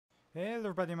Hey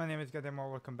everybody, my name is Gademar.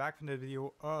 Welcome back from the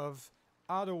video of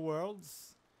Outer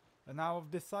Worlds. And now I've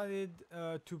decided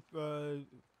to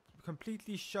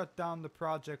completely shut down the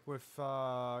project with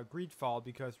Greedfall,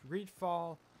 because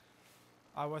Greedfall,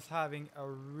 I was having a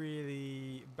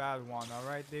really bad one.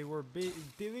 Alright, they were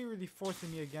really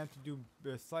forcing me again to do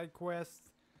side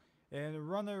quests and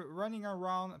running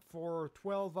around for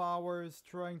 12 hours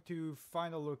trying to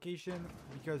find a location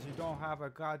because you don't have a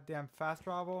goddamn fast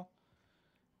travel.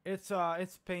 It's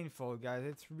painful, guys.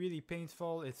 It's really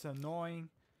painful. It's annoying.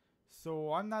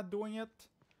 So I'm not doing it.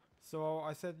 So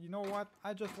I said, you know what?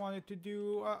 I just wanted to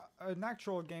do an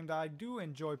actual game that I do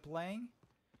enjoy playing,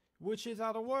 which is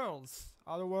Outer Worlds.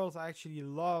 Outer Worlds, I actually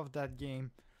love that game.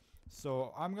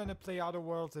 So I'm gonna play Outer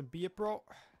Worlds and be a pro.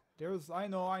 I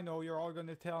know, you're all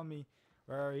gonna tell me,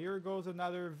 here goes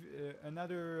another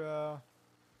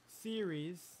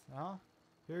series, huh?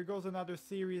 Here goes another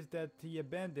series that he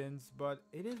abandons, but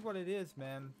it is what it is,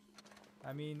 man.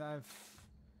 I mean, I've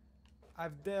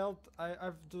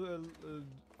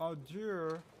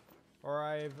endured, or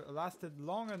I've lasted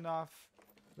long enough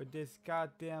with this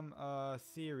goddamn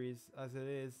series as it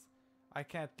is. I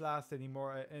can't last any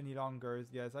longer,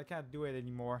 guys. I can't do it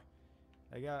anymore.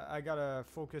 I gotta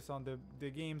focus on the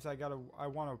games I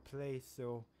want to play.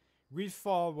 So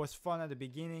Greedfall was fun at the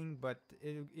beginning, but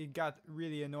it got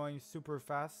really annoying super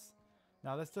fast.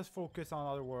 Now let's just focus on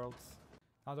Other Worlds.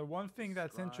 Now the one thing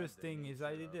that's interesting is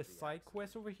I did a side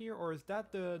quest over here, or is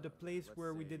that the place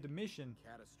where we did the mission?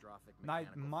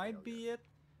 Might be it.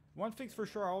 One thing's for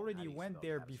sure, I already went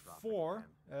there before,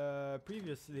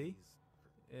 previously.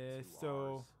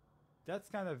 So that's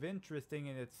kind of interesting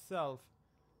in itself.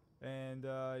 And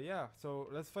yeah, so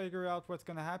let's figure out what's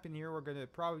gonna happen here. We're gonna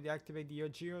probably activate the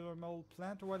geothermal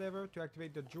plant or whatever to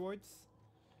activate the droids.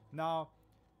 Now,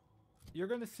 you're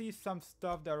gonna see some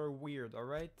stuff that are weird,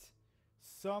 alright?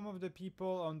 Some of the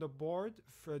people on the board,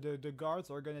 for the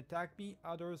guards, are gonna attack me,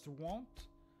 others won't.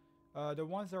 The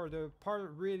ones that are the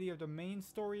part really of the main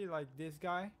story, like this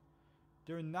guy,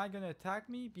 they're not gonna attack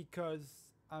me because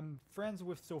I'm friends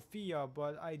with Sophia,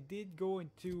 but I did go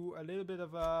into a little bit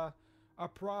of a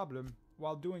problem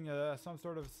while doing some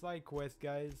sort of side quest,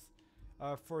 guys.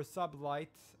 For Sublight,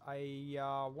 I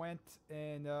went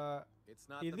and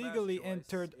illegally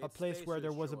entered a place where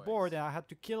there was a board, and I had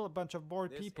to kill a bunch of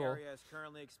bored people,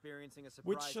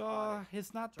 which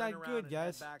is not that good,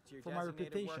 guys, for my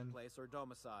reputation.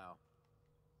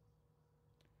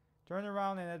 Turn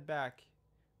around and head back.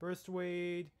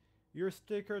 Persuade your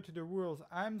sticker to the rules.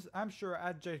 I'm sure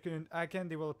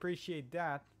Akandi will appreciate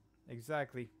that.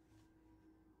 Exactly.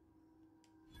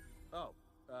 Oh,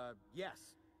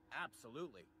 yes.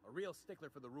 Absolutely. A real stickler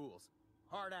for the rules.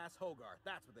 Hard-ass Hogarth,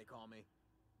 that's what they call me.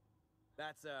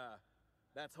 That's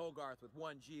Hogarth with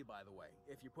 1 G, by the way,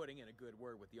 if you're putting in a good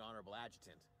word with the Honorable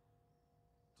Adjutant.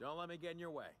 Don't let me get in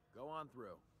your way. Go on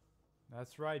through.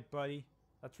 That's right, buddy.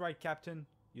 That's right, Captain.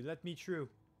 You let me through.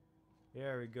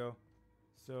 There we go.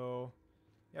 So,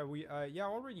 yeah, we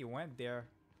already went there.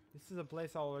 This is a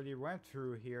place I already went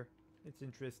through here. It's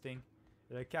interesting.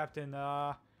 The Captain,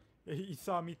 he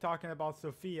saw me talking about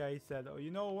Sophia. He said, oh, you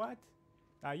know what?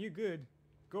 Now you good.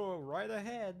 Go right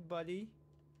ahead, buddy.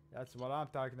 That's what I'm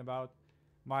talking about.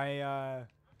 My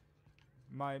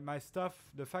my stuff.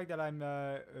 The fact that I'm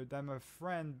a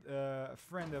friend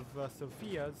of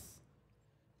Sophia's.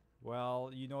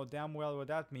 Well, you know damn well what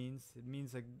that means. It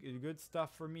means a good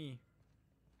stuff for me.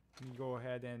 Let me go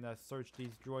ahead and search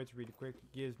these droids really quick.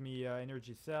 It gives me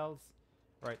energy cells.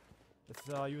 Right. Let's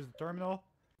use the terminal.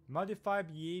 Modify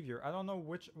behavior. I don't know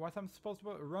what I'm supposed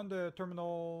to run the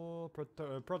terminal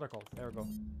protocol. There we go.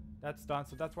 That's done.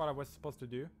 So that's what I was supposed to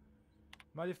do.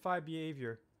 Modify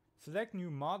behavior. Select new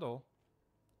model.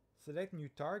 Select new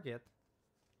target.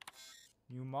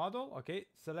 New model. Okay.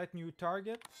 Select new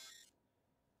target.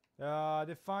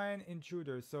 Define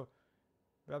intruders. So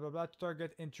blah blah blah to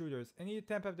target intruders. Any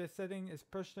attempt of this setting is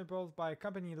punishable by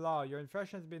company law. Your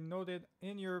infraction has been noted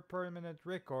in your permanent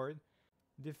record.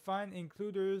 Define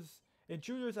intruders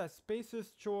as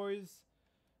spacer's choice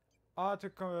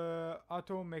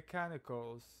auto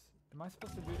mechanicals. Am I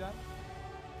supposed to do that?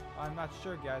 I'm not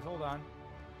sure, guys. Hold on.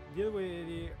 Deal with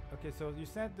the... Okay, so you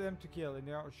sent them to kill and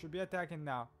they should be attacking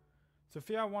now.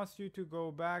 Sophia wants you to go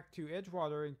back to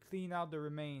Edgewater and clean out the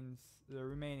remaining.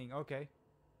 Okay.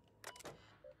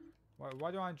 Why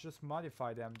don't I just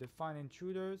modify them? Define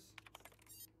intruders.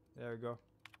 There we go.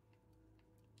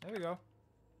 There we go.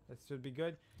 That should be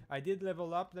good. I did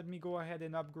level up. Let me go ahead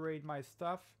and upgrade my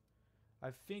stuff.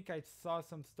 I think I saw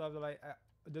some stuff that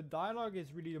the dialogue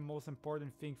is really the most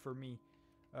important thing for me.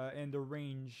 And the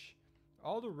range.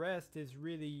 All the rest is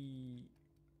really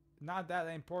not that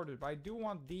important, but I do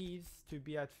want these to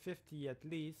be at 50 at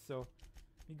least, so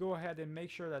we go ahead and make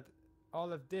sure that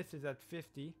all of this is at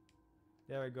 50.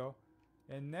 There we go.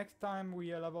 And next time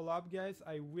we level up, guys,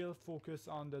 I will focus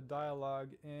on the dialogue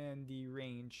and the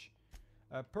range.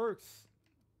 Perks.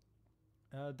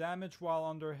 Damage while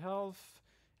under health.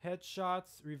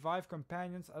 Headshots. Revive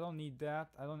companions. I don't need that.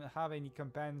 I don't have any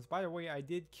companions. By the way, I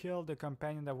did kill the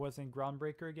companion that was in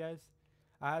Groundbreaker, guys.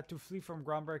 I had to flee from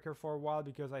Groundbreaker for a while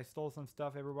because I stole some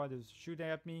stuff. Everybody was shooting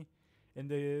at me. And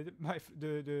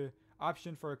the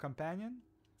option for a companion,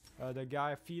 the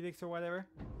guy Felix or whatever,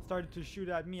 started to shoot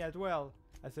at me as well.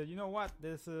 I said, you know what?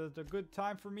 This is a good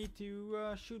time for me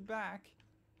to shoot back.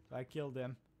 I killed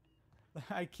him.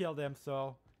 I killed him,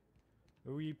 so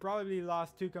we probably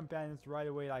lost 2 companions right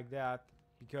away like that.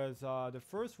 Because the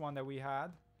first one that we had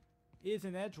is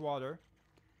in Edgewater.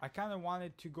 I kind of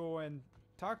wanted to go and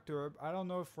talk to her. I don't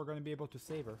know if we're going to be able to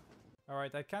save her.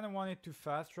 Alright, I kind of wanted to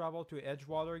fast travel to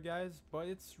Edgewater, guys. But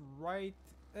it's right...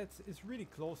 It's really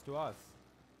close to us.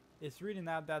 It's really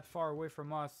not that far away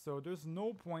from us, so there's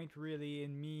no point really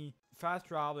in me fast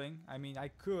traveling. I mean, I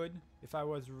could if I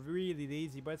was really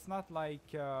lazy, but it's not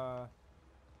like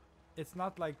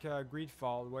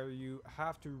Greedfall where you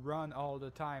have to run all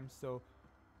the time. So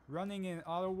running in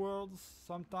other worlds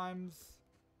sometimes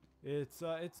it's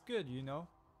good, you know.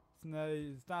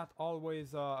 It's not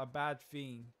always a bad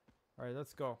thing. All right,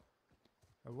 let's go.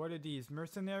 What are these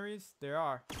mercenaries? There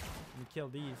are. Let me kill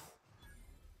these.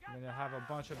 I'm gonna have a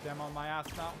bunch of them on my ass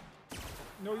now.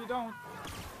 No, you don't.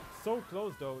 So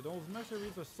close though. Those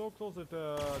mercenaries are so close to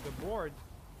the board.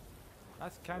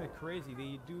 That's kind of crazy.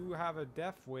 They do have a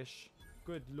death wish.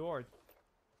 Good lord.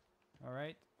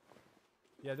 Alright.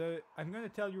 Yeah, I'm gonna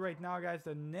tell you right now, guys,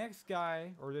 the next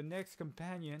guy or the next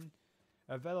companion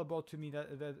available to me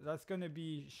that's gonna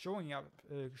be showing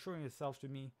itself to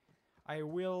me. I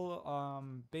will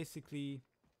basically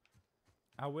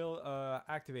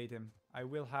activate him. I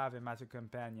will have him as a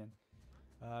companion.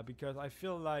 Because I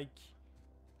feel like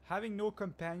having no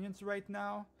companions right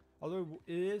now, although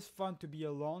it is fun to be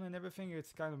alone and everything,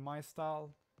 it's kind of my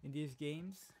style in these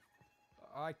games.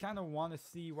 I kind of want to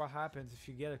see what happens if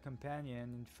you get a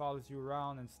companion and follows you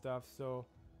around and stuff. So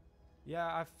yeah,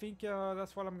 I think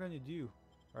that's what I'm gonna do.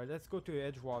 Alright, let's go to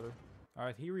Edgewater.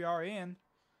 Alright, here we are in.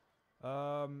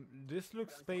 This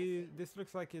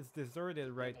looks like it's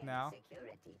deserted right now.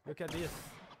 Look at this.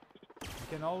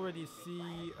 You can already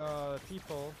see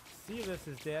people. Silas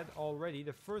is dead already.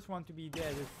 The first one to be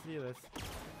dead is Silas.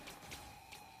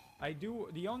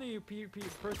 The only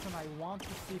person I want to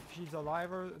see if she's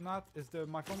alive or not is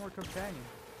my former companion.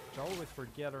 I always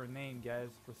forget her name, guys,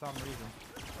 for some reason.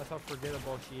 That's how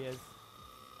forgettable she is.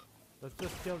 Let's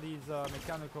just kill these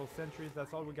mechanical sentries.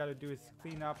 That's all we gotta do is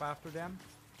clean up after them.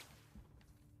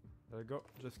 There we go.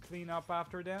 Just clean up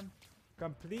after them.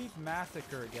 Complete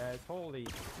massacre, guys. Holy.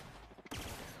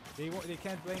 They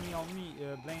can't blame it on me.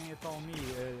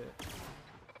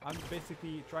 I'm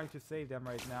basically trying to save them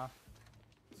right now.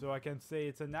 So I can say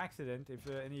it's an accident. If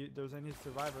there's any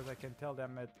survivors, I can tell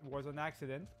them it was an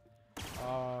accident.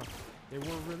 They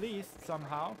were released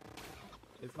somehow.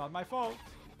 It's not my fault.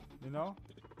 You know?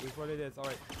 It's what it is.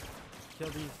 Alright. Kill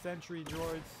these sentry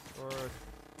droids or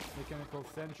mechanical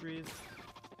sentries.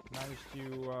 Managed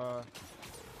to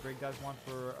break that one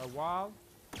for a while.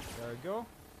 There we go.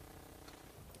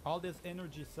 All these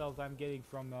energy cells I'm getting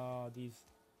from these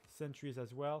sentries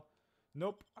as well.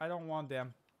 Nope, I don't want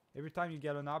them. Every time you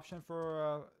get an option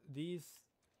for these,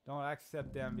 don't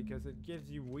accept them because it gives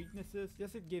you weaknesses.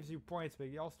 Yes, it gives you points, but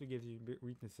it also gives you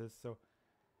weaknesses. So,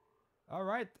 all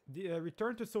right,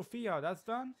 return to Sophia. That's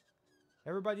done.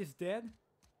 Everybody's dead.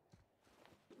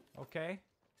 Okay.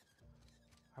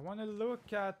 I want to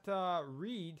look at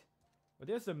Reed. But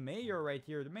there's a mayor right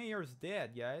here. The mayor's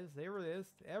dead, guys. There it is.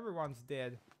 Everyone's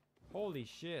dead. Holy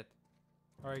shit.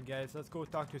 Alright, guys. Let's go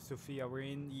talk to Sophia. We're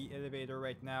in the elevator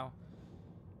right now.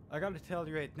 I gotta tell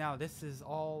you right now, this is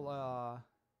all...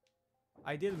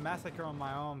 I did Massacre on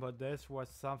my own, but this was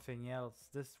something else.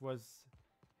 This was...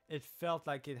 It felt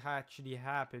like it actually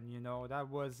happened, you know. That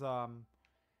was...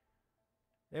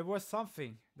 It was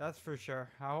something. That's for sure.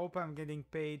 I hope I'm getting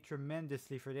paid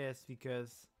tremendously for this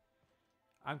because...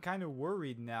 I'm kind of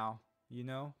worried now, you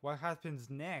know? What happens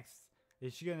next?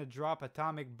 Is she gonna drop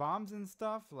atomic bombs and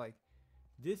stuff? Like,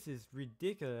 this is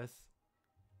ridiculous.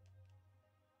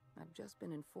 I've just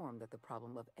been informed that the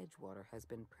problem of Edgewater has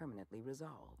been permanently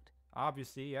resolved.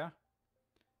 Obviously, yeah.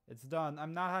 It's done.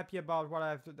 I'm not happy about what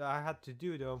I had to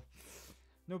do, though.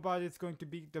 Nobody's going to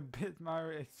beat the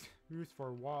Bitmire excuse for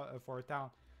a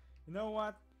town. You know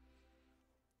what?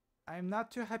 I'm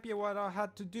not too happy at what I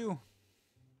had to do.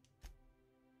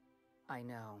 I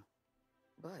know.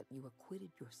 But you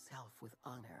acquitted yourself with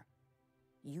honor.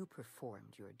 You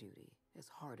performed your duty, as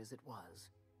hard as it was.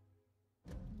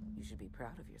 You should be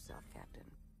proud of yourself, Captain.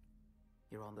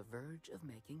 You're on the verge of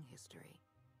making history.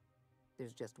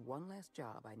 There's just one last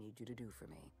job I need you to do for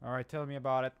me. Alright, tell me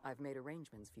about it. I've made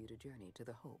arrangements for you to journey to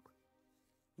the Hope.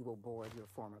 You will board your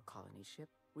former colony ship,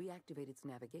 reactivate its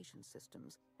navigation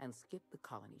systems, and skip the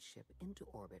colony ship into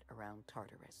orbit around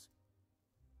Tartarus.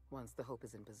 Once the Hope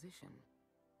is in position,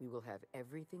 we will have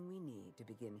everything we need to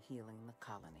begin healing the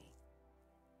colony.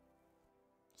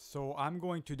 So I'm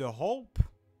going to the Hope?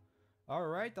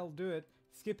 Alright, I'll do it.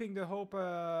 Skipping the Hope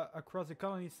across the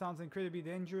colony sounds incredibly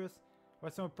dangerous.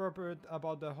 What's so appropriate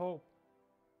about the Hope?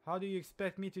 How do you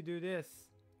expect me to do this?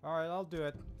 Alright, I'll do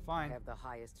it. Fine. I have the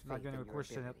highest faith Not gonna in your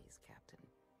question it. abilities, Captain.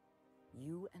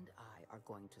 You and I are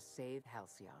going to save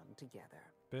Halcyon together.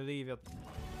 Believe it.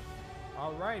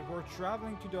 Alright, we're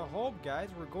traveling to the Hope, guys.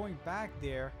 We're going back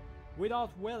there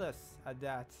without Willis at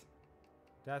that.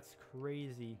 That's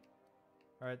crazy.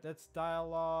 Alright, that's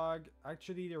dialogue.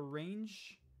 Actually, the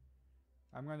range.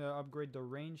 I'm gonna upgrade the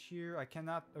range here. I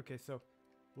cannot. Okay, so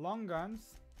long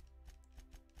guns.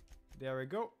 There we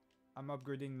go. I'm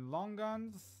upgrading long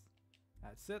guns.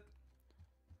 That's it.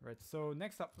 Right, so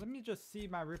next up, let me just see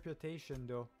my reputation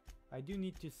though. I do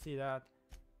need to see that.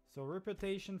 So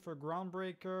reputation for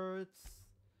Groundbreaker, it's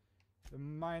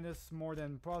minus more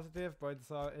than positive, but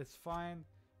it's fine.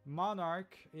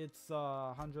 Monarch, it's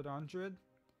 100.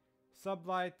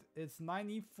 Sublight, it's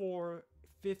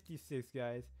 94.56,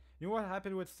 guys. You know what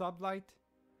happened with Sublight?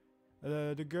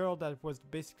 The girl that was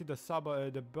basically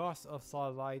the boss of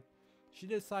Sublight, she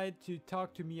decided to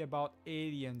talk to me about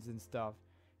aliens and stuff.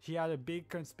 She had a big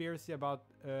conspiracy about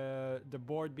the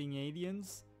board being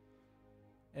aliens.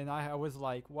 And I was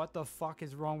like, what the fuck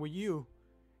is wrong with you?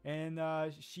 And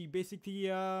she basically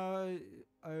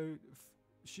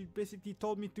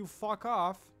told me to fuck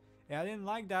off. And I didn't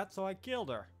like that, so I killed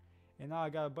her. And now I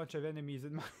got a bunch of enemies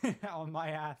in my on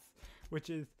my ass, which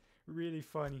is really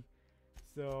funny.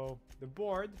 So the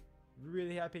board,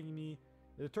 really happy me.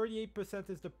 The 38%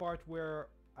 is the part where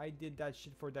I did that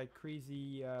shit for that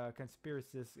crazy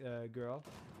conspiracist girl.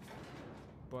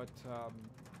 But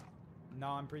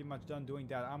now I'm pretty much done doing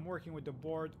that. I'm working with the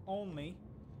board only.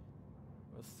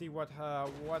 We'll see what's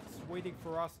waiting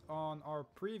for us on our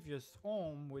previous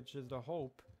home, which is the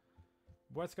Hope.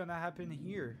 What's gonna happen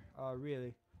here,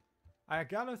 really? I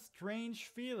got a strange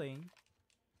feeling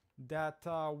that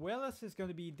Willis is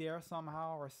gonna be there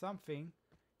somehow or something.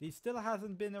 He still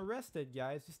hasn't been arrested,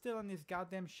 guys. He's still on this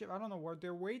goddamn ship. I don't know what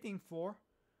they're waiting for.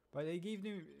 But they gave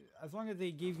me, as long as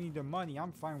they gave me the money,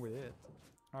 I'm fine with it.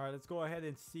 Alright, let's go ahead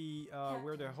and see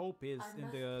where the Hope is in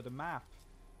the map.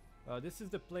 This is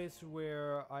the place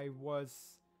where I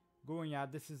was going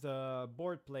at. This is the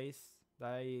board place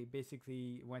that I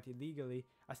basically went illegally.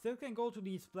 I still can go to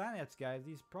these planets, guys.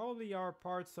 These probably are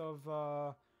parts of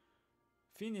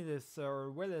Phineas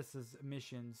or Willis's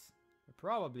missions.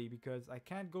 Probably, because I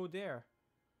can't go there.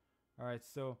 Alright,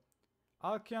 so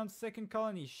Alcyon's second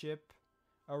colony ship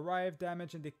arrived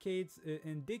damaged in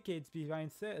decades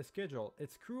behind schedule.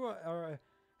 Its crew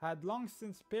had long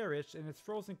since perished and its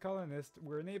frozen colonists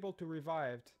were unable to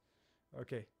revive.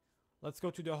 Okay, let's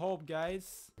go to the Hope,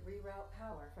 guys. Reroute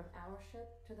power from our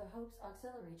ship to the Hope's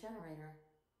auxiliary generator.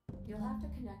 You'll have to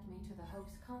connect me to the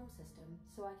Hope's comm system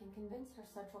so I can convince her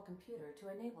central computer to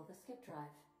enable the skip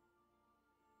drive.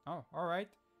 Oh, alright.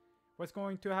 What's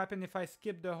going to happen if I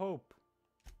skip the Hope?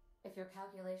 If your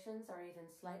calculations are even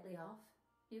slightly off,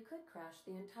 you could crash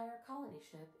the entire colony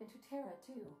ship into Terra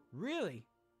 2. Really?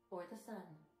 Or the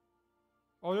Sun.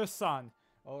 Or the Sun.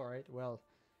 Alright, well,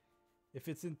 if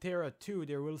it's in Terra 2,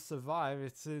 they will survive.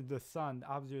 It's in the Sun,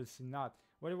 obviously not.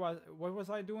 What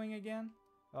was I doing again?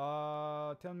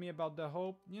 Tell me about the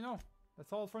Hope. You know,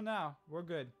 that's all for now. We're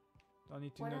good. Don't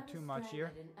need to know too much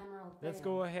here. Let's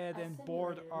go ahead and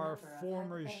board our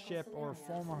former ship or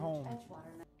former home.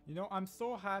 You know, I'm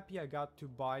so happy I got to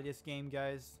buy this game,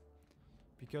 guys.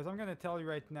 Because I'm gonna tell you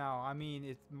right now, I mean,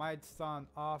 it might sound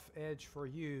off edge for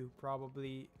you,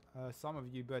 probably some of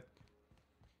you, but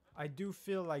I do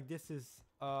feel like this is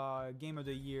game of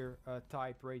the year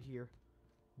type right here.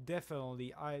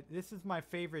 Definitely. This is my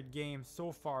favorite game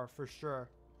so far, for sure.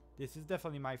 This is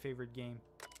definitely my favorite game.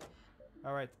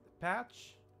 Alright.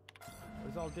 Patch.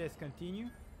 What's all this? Continue.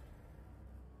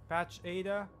 Patch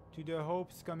Ada to the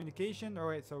Hope's communication.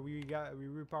 Alright, so we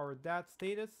repowered that.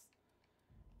 Status.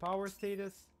 Power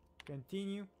status.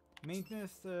 Continue.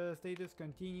 Maintenance status.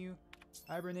 Continue.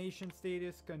 Hibernation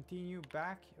status. Continue.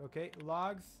 Back. Okay.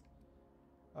 Logs.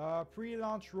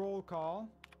 Pre-launch roll call.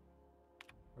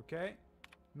 Okay.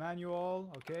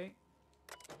 Manual. Okay.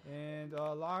 And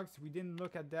logs, we didn't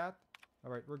look at that.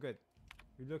 Alright, we're good.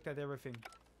 We looked at everything.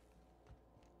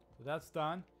 So that's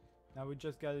done. Now we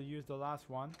just gotta use the last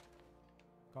one.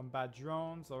 Combat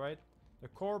drones, alright. The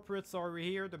corporates are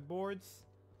here, the boards.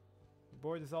 The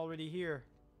board is already here.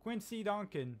 Quincy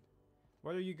Duncan,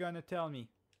 what are you gonna tell me?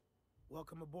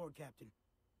 Welcome aboard, Captain.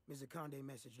 Ms. Akande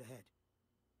messaged ahead.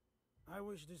 I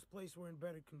wish this place were in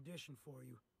better condition for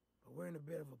you, but we're in a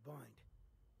bit of a bind.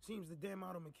 Seems the damn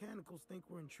auto mechanicals think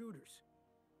we're intruders.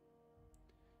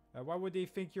 Why would they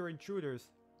think you're intruders?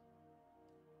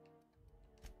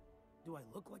 Do I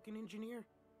look like an engineer?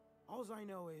 Alls I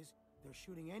know is they're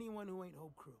shooting anyone who ain't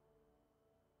Hope Crew.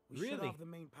 We shut off the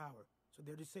main power, so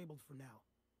they're disabled for now.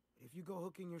 But if you go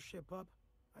hooking your ship up,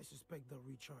 I suspect they'll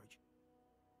recharge.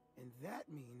 And that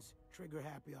means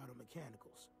trigger-happy auto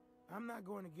mechanicals. I'm not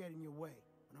going to get in your way,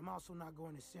 but I'm also not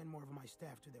going to send more of my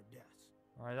staff to their deaths.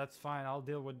 Alright, that's fine. I'll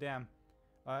deal with them.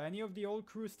 Any of the old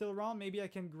crew still around? Maybe I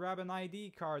can grab an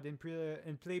ID card and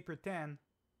play pretend.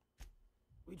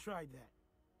 We tried that.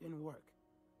 Didn't work.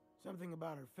 Something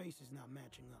about our faces not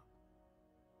matching up.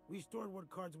 We stored what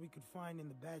cards we could find in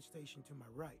the badge station to my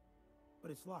right, but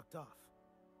it's locked off.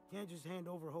 Can't just hand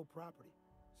over whole property.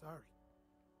 Sorry.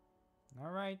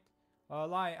 Alright.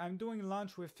 Lai, I'm doing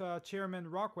lunch with Chairman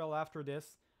Rockwell after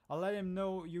this. I'll let him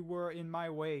know you were in my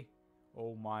way.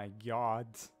 Oh my god.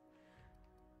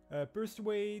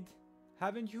 Persuade.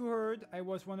 Haven't you heard? I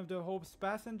was one of the Hope's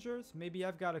passengers. Maybe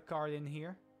I've got a card in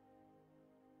here.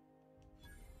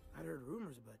 I'd heard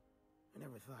rumors, but I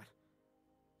never thought.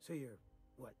 So you're,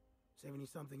 what,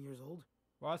 70-something years old?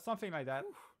 Well, something like that.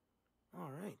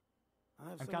 Alright.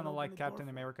 I'm kind of like Captain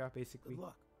America, basically. Good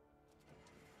luck.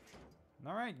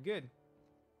 Alright, good.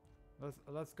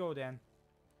 Let's go then.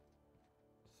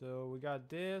 So we got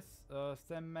this.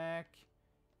 StemMac.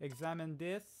 Examine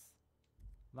this.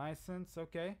 License,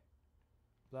 okay.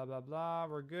 Blah blah blah,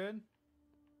 we're good.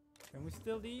 Can we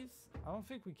steal these? I don't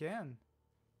think we can.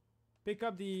 Pick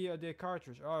up the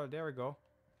cartridge. Oh, there we go.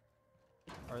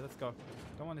 Alright, let's go.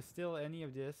 Don't want to steal any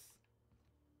of this.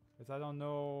 Because I don't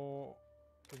know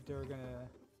if they're gonna...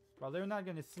 Well, they're not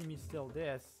gonna see me steal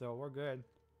this, so we're good.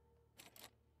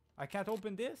 I can't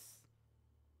open this?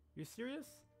 You serious?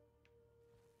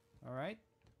 Alright.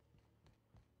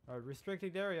 Alright,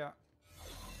 restricted area.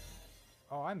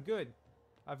 Oh, I'm good.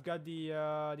 I've got the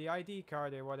ID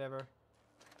card or whatever.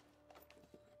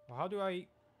 Well, how do I...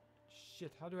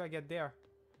 Shit, how do I get there?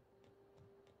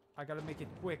 I gotta make it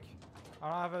quick.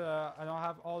 I don't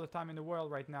have all the time in the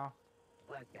world right now.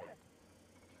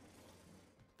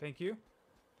 Thank you.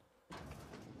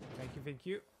 Thank you, thank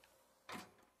you.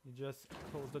 You just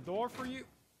close the door for you.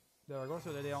 There we go,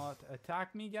 so that they don't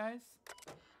attack me, guys.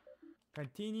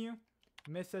 Continue.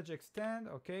 Message extend.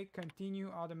 Okay, continue.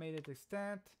 Automated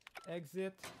extend.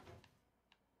 Exit.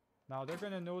 Now they're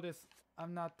gonna notice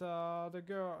I'm not the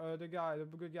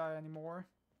good guy anymore.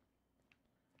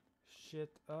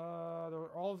 Shit.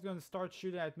 They're all gonna start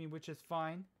shooting at me, which is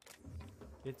fine.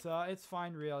 It's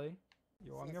fine, really.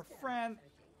 Yo, I'm your friend.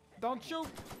 Don't shoot.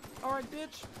 All right,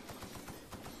 bitch.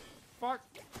 Fuck.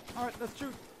 All right, let's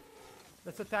shoot.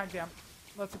 Let's attack them.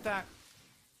 Let's attack.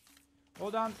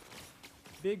 Hold on.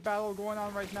 Big battle going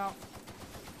on right now.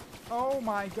 Oh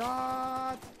my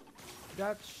god.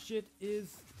 That shit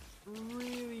is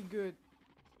really good.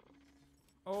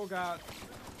 Oh god.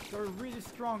 They're really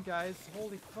strong, guys.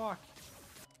 Holy fuck.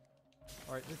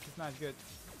 Alright, this is not good.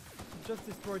 Just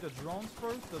destroy the drones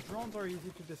first. The drones are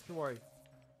easy to destroy.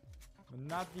 But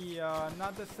not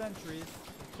the sentries.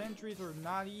 The sentries are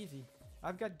not easy.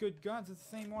 I've got good guns. It's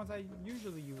the same ones I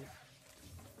usually use.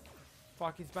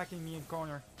 Fuck, he's backing me in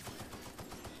corner.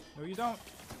 No, you don't.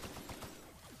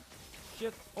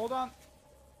 Shit, hold on.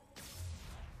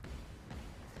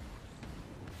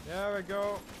 There we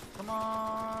go. Come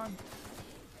on.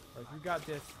 Alright, you got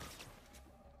this.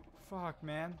 Fuck,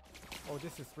 man. Oh,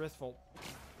 this is stressful.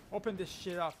 Open this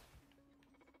shit up.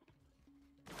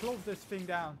 Close this thing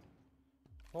down.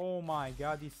 Oh my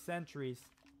god, these sentries.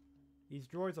 These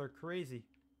droids are crazy.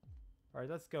 Alright,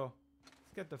 let's go.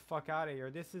 Let's get the fuck out of here.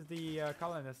 This is the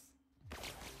colonists.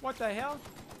 What the hell?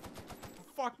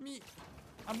 Fuck me.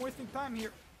 I'm wasting time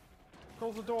here.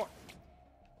 Close the door.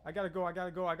 I gotta go, I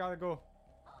gotta go, I gotta go.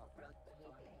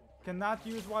 Cannot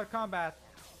use wild combat.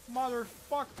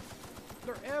 Motherfuck.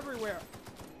 They're everywhere.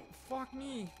 Fuck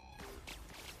me.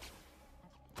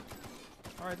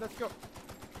 Alright, let's go.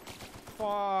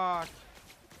 Fuck.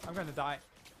 I'm gonna die.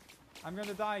 I'm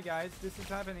gonna die, guys. This is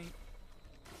happening.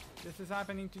 This is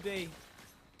happening today.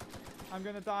 I'm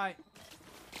gonna die.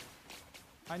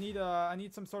 I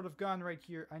need some sort of gun right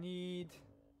here. I need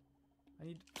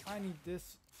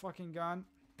this fucking gun.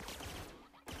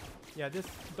 Yeah, this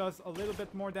does a little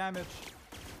bit more damage.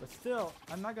 But still,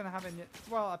 I'm not gonna have any...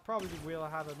 Well, I probably will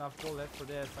have enough bullets for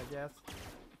this, I guess.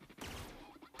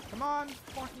 Come on,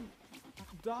 fucking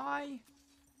die.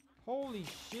 Holy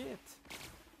shit.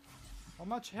 How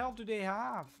much health do they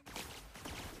have?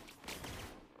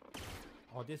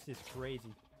 Oh, this is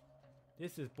crazy.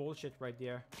 This is bullshit right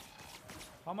there.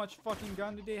 How much fucking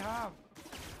gun do they have?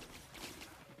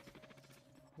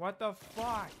 What the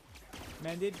fuck?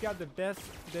 Man, they've got the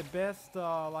best,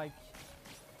 like...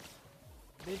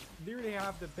 They literally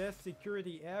have the best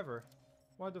security ever.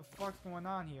 What the fuck's going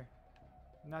on here?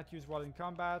 Not used while in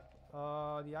combat.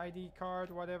 The ID card,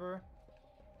 whatever.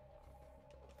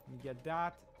 Let me get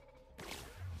that.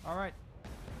 Alright.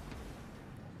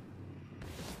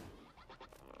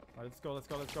 Alright, let's go, let's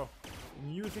go, let's go.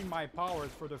 I'm using my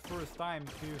powers for the first time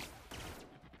too.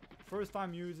 First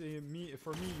time using me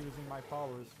using my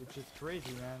powers, which is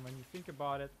crazy, man. When you think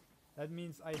about it, that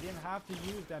means I didn't have to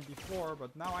use them before,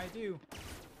 but now I do.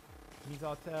 Means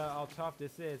how tough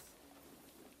this is.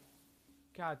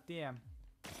 God damn.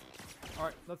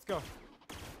 Alright, let's go.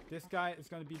 This guy is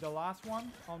gonna be the last one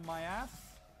on my ass.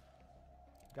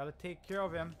 Gotta take care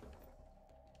of him.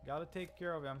 Gotta take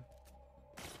care of him.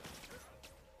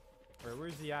 Where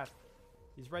is he at?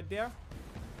 He's right there.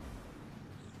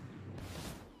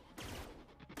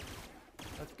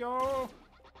 Let's go.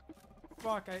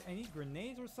 Fuck, I need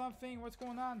grenades or something? What's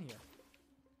going on here?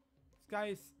 This guy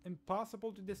is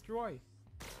impossible to destroy.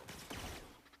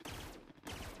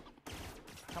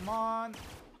 Come on.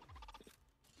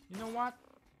 You know what?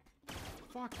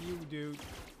 Fuck you, dude.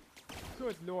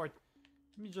 Good lord.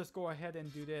 Let me just go ahead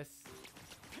and do this.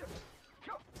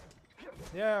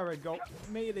 There we go.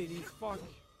 Melee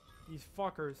these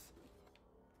fuckers.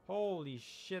 Holy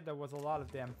shit, there was a lot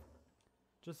of them.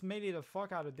 Just melee the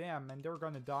fuck out of them and they're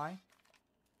gonna die.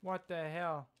 What the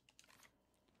hell?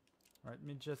 Alright, let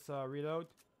me just reload.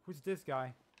 Who's this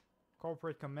guy?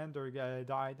 Corporate commander guy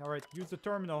died. Alright, use the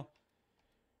terminal.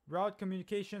 Route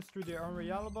communications through the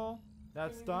unreliable.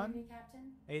 That's done. Me,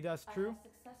 Captain? Hey, that's true. I have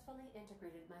successfully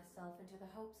integrated myself into the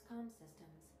Hope's comm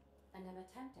systems, and am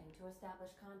attempting to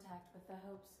establish contact with the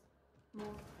Hope's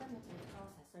more primitive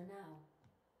processor now.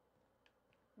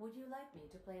 Would you like me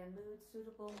to play a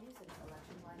mood-suitable music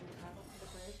selection while you travel to the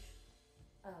bridge?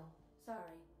 Oh,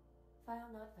 sorry.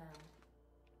 File not found.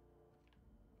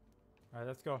 Alright,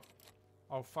 let's go.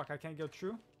 Oh fuck, I can't go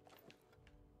through.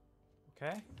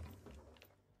 Okay.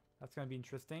 That's gonna be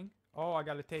interesting. Oh, I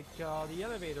gotta take the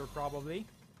elevator probably.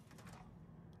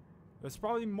 There's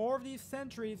probably more of these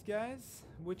sentries, guys,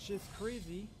 which is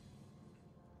crazy.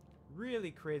 Really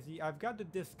crazy. I've got the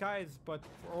disguise, but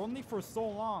only for so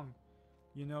long.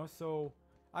 You know, so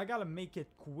I gotta make it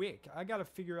quick. I gotta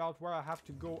figure out where I have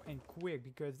to go and quick,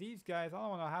 because these guys, I don't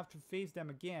wanna have to face them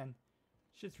again.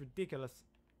 Shit's ridiculous.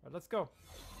 Alright, let's go.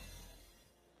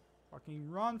 Fucking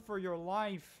run for your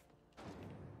life.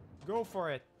 Go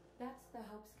for it. That's the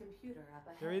Hope's computer up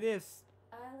ahead. There it is.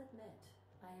 I'll admit,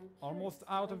 I am Almost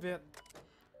out of it.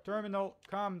 Terminal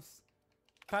comes.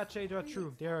 Patch data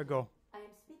true. There we go. I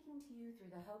am speaking to you through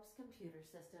the Hope's computer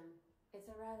system. It's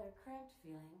a rather cramped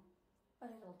feeling, but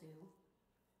it'll do.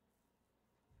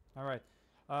 Alright.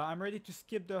 I'm ready to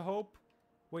skip the Hope.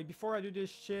 Wait, before I do this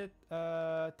shit,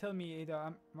 tell me,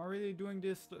 Ada, am I really doing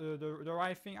this the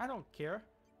right thing? I don't care.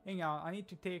 Hang on, I need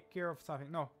to take care of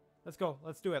something. No, let's go.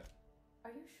 Let's do it. Are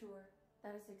you sure?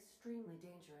 That is extremely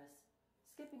dangerous.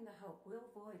 Skipping the Hope will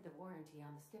void the warranty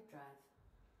on the skip drive.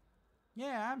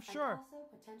 Yeah, I'm sure. And also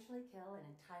potentially kill an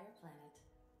entire planet.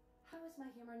 How is my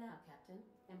humor now, Captain?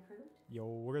 Improved? Yo,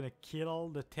 we're gonna kill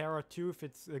the Terra too if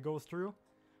it goes through.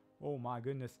 Oh my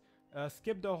goodness.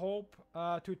 Skip the Hope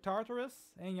to Tartarus.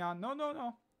 Hang on. No, no,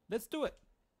 no. Let's do it.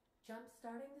 Jump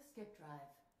starting the skip drive.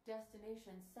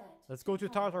 Destination set. Let's go to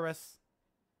Tartarus.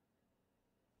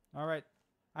 Alright.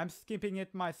 I'm skipping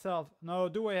it myself. No,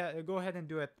 go ahead and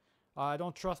do it. I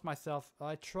don't trust myself.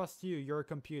 I trust you. You're a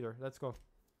computer. Let's go.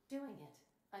 Doing it.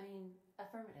 I mean,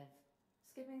 affirmative.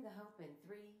 Skipping the Hope in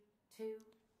 3, 2,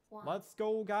 1. Let's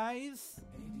go, guys.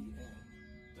 ADN.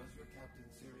 Does your captain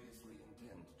seriously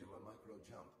intend to do a micro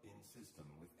jump in system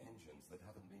with engines that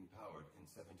haven't been powered in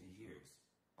 70 years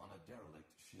on a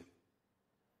derelict ship?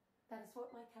 That is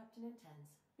what my captain intends.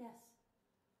 Yes.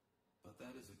 But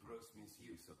that is a gross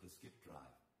misuse of the skip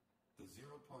drive. The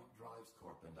Zero Point Drives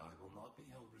Corp and I will not be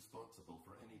held responsible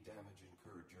for any damage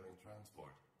incurred during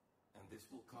transport, and this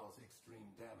will cause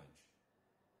extreme damage.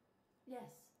 Yes,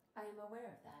 I am aware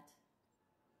of that.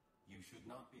 You should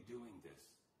not be doing this.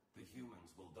 The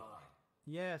humans will die.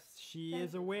 Yes, she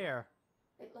is aware.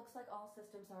 It looks like all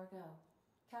systems are go.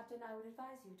 Captain, I would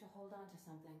advise you to hold on to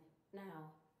something.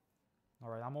 Now.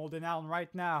 Alright, I'm holding out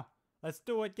right now. Let's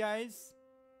do it, guys.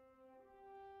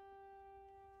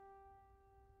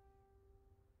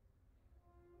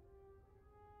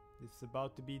 It's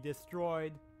about to be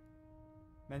destroyed.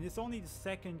 Man, it's only the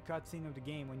second cutscene of the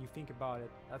game when you think about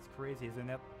it. That's crazy, isn't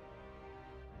it?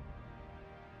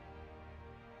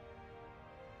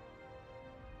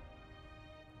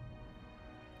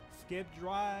 Skip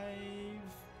drive.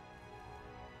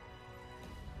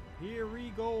 Here we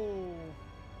go.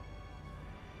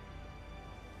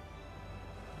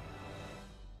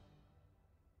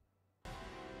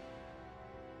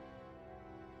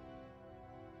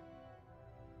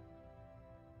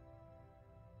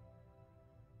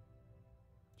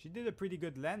 She did a pretty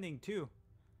good landing too.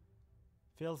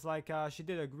 Feels like she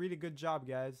did a really good job,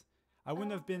 guys. I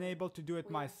wouldn't have been able to do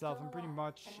it myself. I'm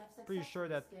pretty sure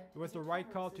that it was the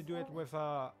right call to do it with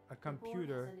a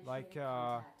computer, like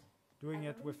doing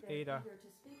it with Ada.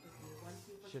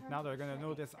 Shit, now they're gonna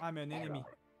notice I'm an enemy.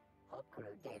 Hope crew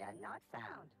data not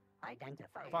found.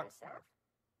 Identify Fuck.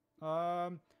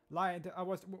 yourself. Lied. I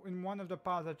was in one of the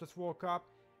pods. I just woke up.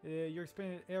 You're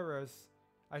explaining errors.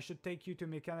 I should take you to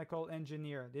mechanical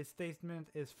engineer. This statement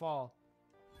is false.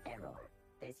 Error.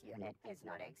 This unit is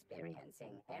not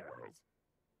experiencing errors.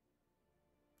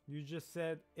 You just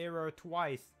said error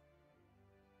twice.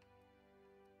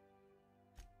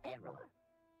 Error.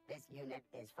 This unit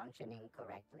is functioning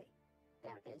correctly.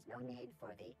 There is no need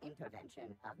for the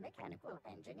intervention of mechanical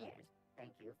engineers.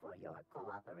 Thank you for your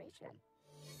cooperation.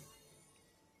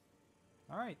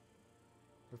 Alright.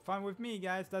 You're fine with me,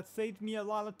 guys. That saved me a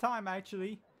lot of time,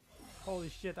 actually. Holy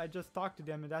shit, I just talked to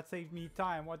them and that saved me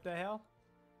time. What the hell?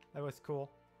 That was cool.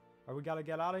 Alright, we gotta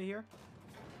get out of here.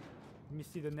 Let me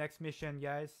see the next mission,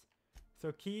 guys.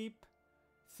 So keep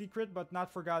secret but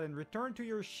not forgotten. Return to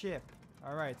your ship.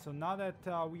 Alright, so now that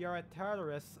we are at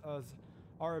Tartarus'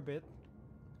 orbit,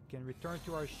 we can return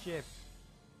to our ship.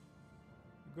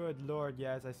 Good lord,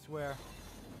 guys, I swear.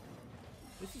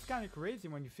 This is kind of crazy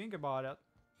when you think about it.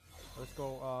 Let's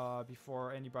go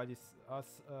before anybody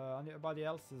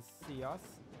else see us.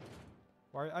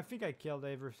 Or I think I killed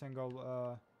every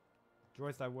single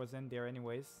droids that was in there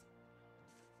anyways.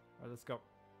 Alright, let's go.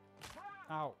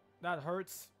 Ow, that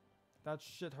hurts. That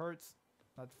shit hurts.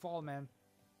 That fall, man.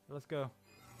 Let's go.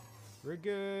 We're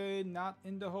good. Not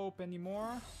in the hope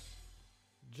anymore.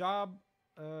 Job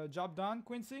done,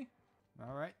 Quincy.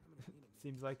 All right.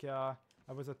 Seems like that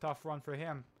was a tough run for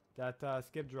him. That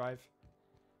skip drive.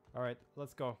 All right,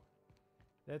 let's go.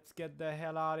 Let's get the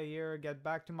hell out of here. Get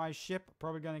back to my ship.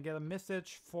 Probably gonna get a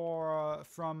message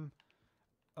from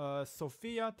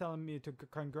Sophia telling me to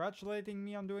congratulating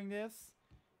me on doing this.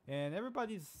 And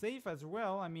everybody's safe as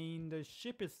well. I mean, the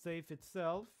ship is safe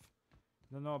itself.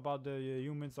 Don't know about the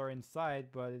humans are inside,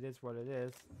 but it is what it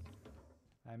is.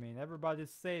 I mean, everybody's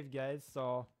safe, guys.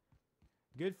 So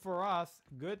good for us.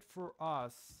 Good for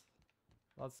us.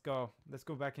 Let's go. Let's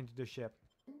go back into the ship.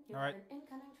 All right.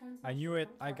 I knew it.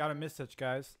 I got a message,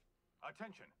 guys.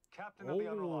 Attention, Captain of the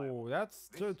Unreliable. Oh, that's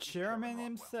This the is chairman Rockwell.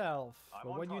 himself. I'm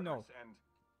But on what do you know? Tartarus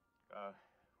and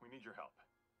we need your help.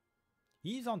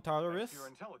 He's on Thanks Tartarus. to your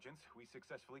intelligence, we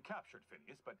successfully captured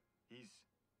Phineas, but he's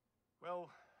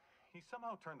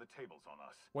somehow turned the tables on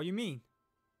us. What do you mean?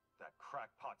 That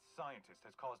crackpot scientist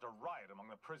has caused a riot among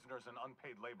the prisoners and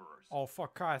unpaid laborers. Oh, for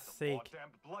Christ's It's a sake.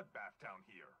 goddamned bloodbath down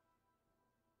here.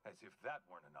 As if that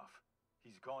weren't enough,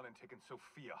 he's gone and taken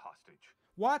Sophia hostage.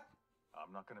 What?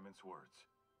 I'm not gonna mince words.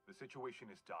 The situation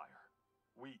is dire.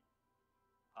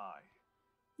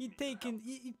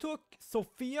 He took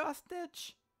Sophia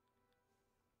hostage?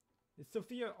 It's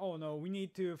Sophia. Oh no, we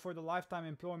need to for the lifetime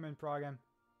employment program.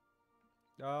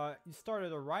 He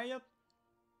started a riot.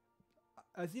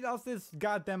 Has he lost his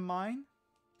goddamn mind?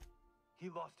 He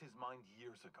lost his mind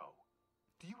years ago.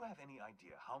 Do you have any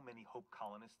idea how many Hope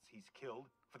colonists he's killed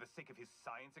for the sake of his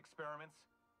science experiments?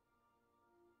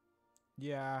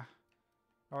 Yeah.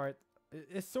 Alright.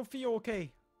 Is Sophia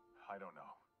okay? I don't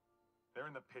know. They're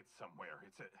in the pits somewhere.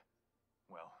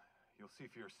 Well, you'll see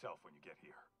for yourself when you get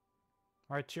here.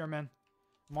 Alright, chairman.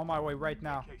 I'm on my way right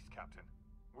now. Case, Captain.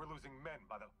 We're losing men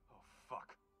by the... Oh,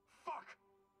 fuck. Fuck!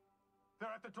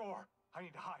 They're at the door. I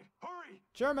need to hide. Hurry!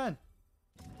 Chairman!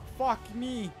 Fuck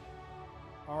me!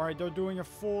 Alright, they're doing a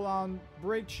full-on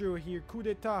breakthrough here. Coup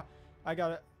d'etat. I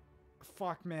gotta...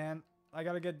 Fuck, man. I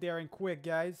gotta get there and quick,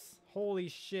 guys. Holy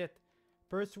shit.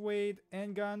 Persuade,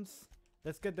 handguns.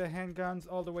 Let's get the handguns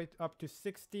all the way up to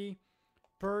 60.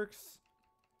 Perks.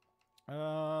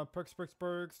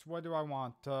 Perks. What do I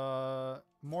want?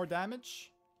 More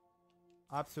damage?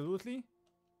 Absolutely.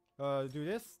 Do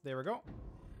this. There we go.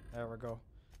 There we go.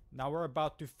 Now we're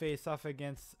about to face off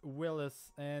against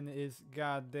Willis and his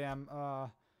goddamn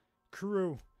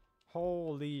crew.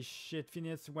 Holy shit,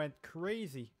 Phineas went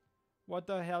crazy. What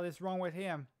the hell is wrong with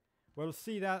him? We'll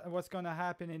see that what's gonna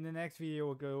happen in the next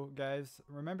video, guys.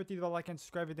 Remember to leave a like and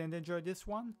subscribe if you enjoyed this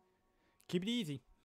one. Keep it easy.